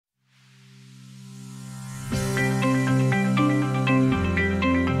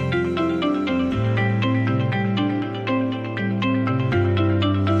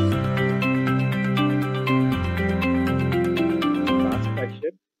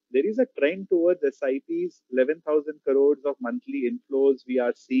there is a trend towards SIPs. 11,000 crores of monthly inflows we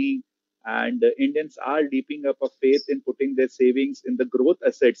are seeing, and Indians are deepening up a faith in putting their savings in the growth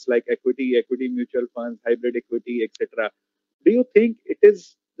assets like equity mutual funds, hybrid equity, etc. Do you think it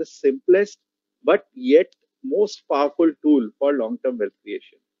is the simplest but yet most powerful tool for long-term wealth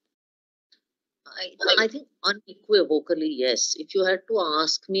creation? I think unequivocally, yes. If you had to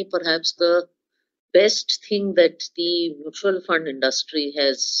ask me, perhaps the best thing that the mutual fund industry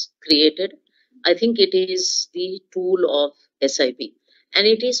has created, I think it is the tool of SIP. And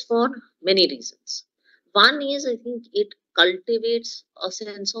it is for many reasons. One is, I think it cultivates a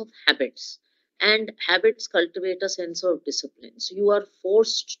sense of habits, and habits cultivate a sense of discipline. So you are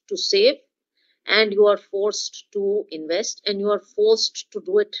forced to save, and you are forced to invest, and you are forced to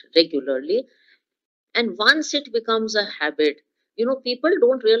do it regularly. And once it becomes a habit, people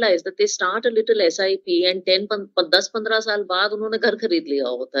don't realize that they start a little SIP and 10-15 साल बाद उन्होंने घर खरीद लिया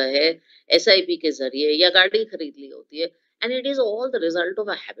होता है SIP के जरिए, या गाड़ी खरीद ली होती है. And it is all the result of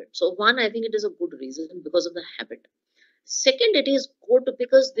a habit. So one, I think it is a good reason because of the habit. Second, it is good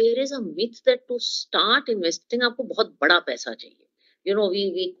because there is a myth that to start investing आपको बहुत बड़ा पैसा चाहिए.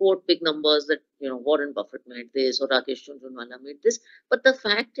 We quote big numbers that Warren Buffett made this or Rakesh Jhunjhunwala made this, but the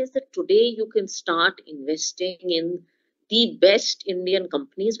fact is that today you can start investing in the best Indian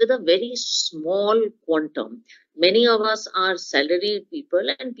companies with a very small quantum. Many of us are salaried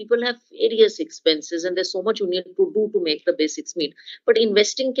people, and people have various expenses, and there's so much you need to do to make the basics meet. But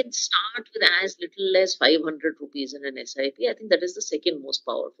investing can start with as little as 500 rupees in an SIP. I think that is the second most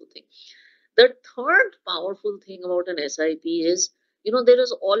powerful thing. The third powerful thing about an SIP is, there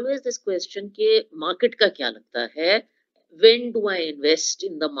is always this question कि market का क्या लगता है? When do I invest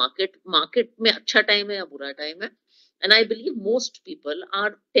in the market? Market में अच्छा time है या बुरा time है? And I believe most people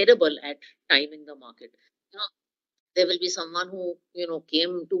are terrible at timing the market. There will be someone who,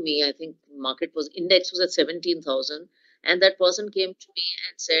 came to me, I think index was at 17,000. And that person came to me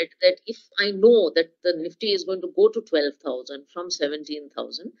and said that if I know that the Nifty is going to go to 12,000 from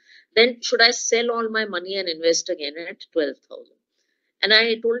 17,000, then should I sell all my money and invest again at 12,000? And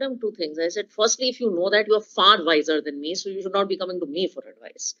I told him two things. I said, firstly, if you know that, you are far wiser than me, so you should not be coming to me for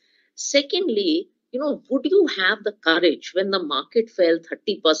advice. Secondly, would you have the courage when the market fell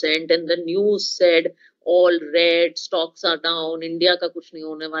 30% and the news said all red, stocks are down, India ka kuch nahi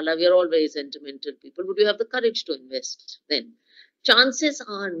hone wala, we are all very sentimental people. Would you have the courage to invest then? Chances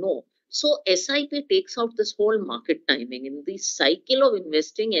are no. So SIP takes out this whole market timing. In the cycle of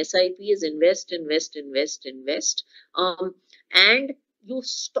investing, SIP is invest, invest, invest, invest. And you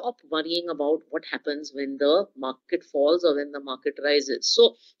stop worrying about what happens when the market falls or when the market rises.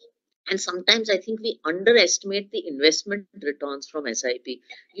 So, and sometimes I think we underestimate the investment returns from SIP.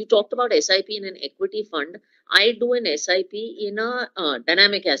 You talked about SIP in an equity fund. I do an SIP in a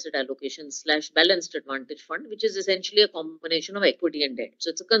dynamic asset allocation / balanced advantage fund, which is essentially a combination of equity and debt.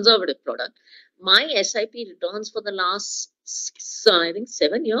 So it's a conservative product. My SIP returns for the last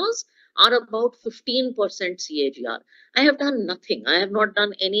 7 years are about 15% CAGR. I have done nothing. I have not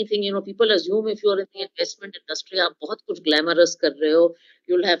done anything. People assume if you're in the investment industry, आप बहुत कुछ glamorous कर रहे हो.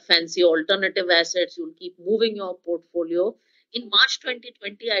 You'll have fancy alternative assets. You'll keep moving your portfolio. In March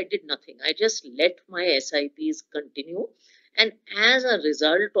 2020, I did nothing. I just let my SIPs continue. And as a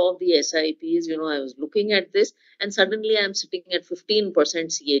result of the SIPs, I was looking at this, and suddenly I'm sitting at 15%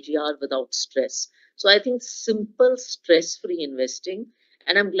 CAGR without stress. So I think simple, stress-free investing.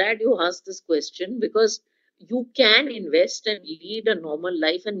 And I'm glad you asked this question, because you can invest and lead a normal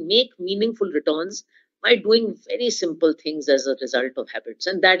life and make meaningful returns by doing very simple things as a result of habits.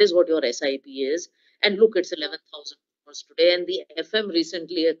 And that is what your SIP is. And look, it's 11,000 today. And the FM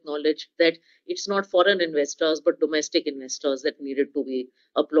recently acknowledged that it's not foreign investors, but domestic investors that needed to be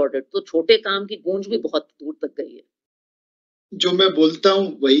applauded. तो छोटे काम की गूंज भी बहुत दूर तक गई है. जो मैं बोलता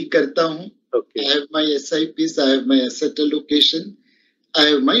हूँ वही करता हूँ. I have my SIPs, I have my asset allocation, I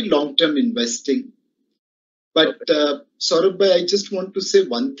have my long-term investing. But Saurabh bhai, I just want to say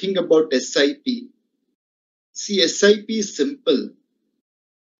one thing about SIP. See, SIP is simple.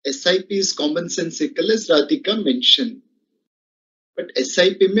 SIP is commonsensical, as Radhika mentioned. But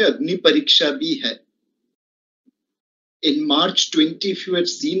SIP में अग्नि परीक्षा भी है. In March 20, if you had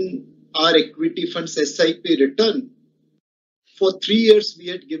seen our equity funds SIP return, for 3 years we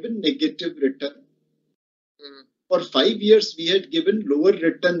had given negative return. For 5 years we had given lower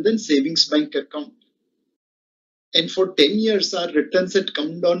return than savings bank account. And for 10 years our returns had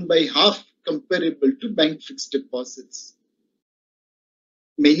come down by half, comparable to bank fixed deposits.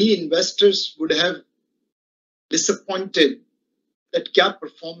 Many investors would have disappointed that क्या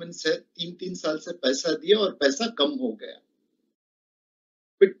performance है, 3 साल से पैसा दिया और पैसा कम हो गया.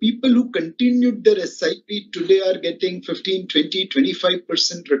 But people who continued their SIP today are getting 15, 20,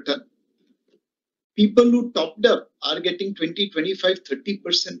 25% return. People who topped up are getting 20, 25,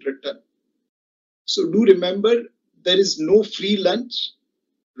 30% return. So do remember, there is no free lunch.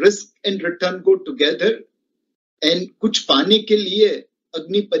 Risk and return go together. And कुछ पाने के लिए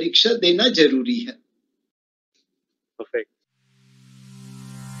अग्नि परीक्षा देना जरूरी है. Perfect.